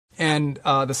and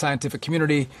the scientific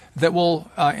community that will,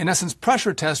 in essence,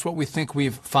 pressure test what we think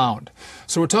we've found.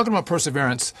 So we're talking about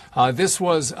Perseverance. This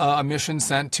was a mission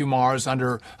sent to Mars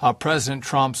under President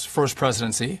Trump's first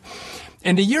presidency.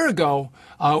 And a year ago,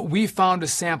 we found a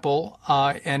sample,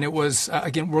 and it was,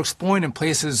 again, we're exploring in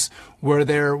places where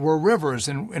there were rivers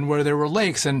and where there were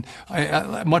lakes. And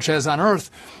much as on Earth,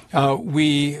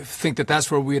 we think that that's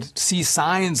where we'd see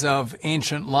signs of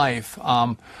ancient life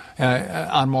on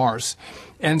Mars.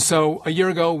 And so a year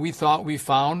ago, we thought we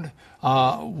found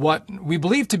what we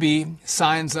believe to be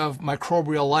signs of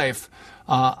microbial life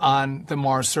on the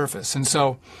Mars surface. And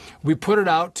so we put it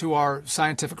out to our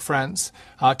scientific friends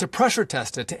to pressure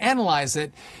test it, to analyze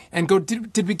it, and go,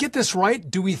 did we get this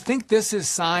right? Do we think this is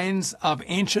signs of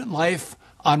ancient life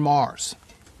on Mars?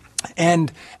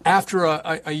 And after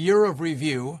a year of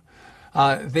review,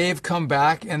 they've come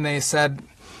back and they said,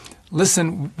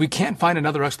 listen, we can't find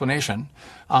another explanation.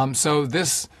 So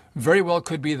this very well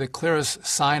could be the clearest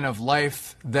sign of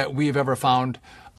life that we've ever found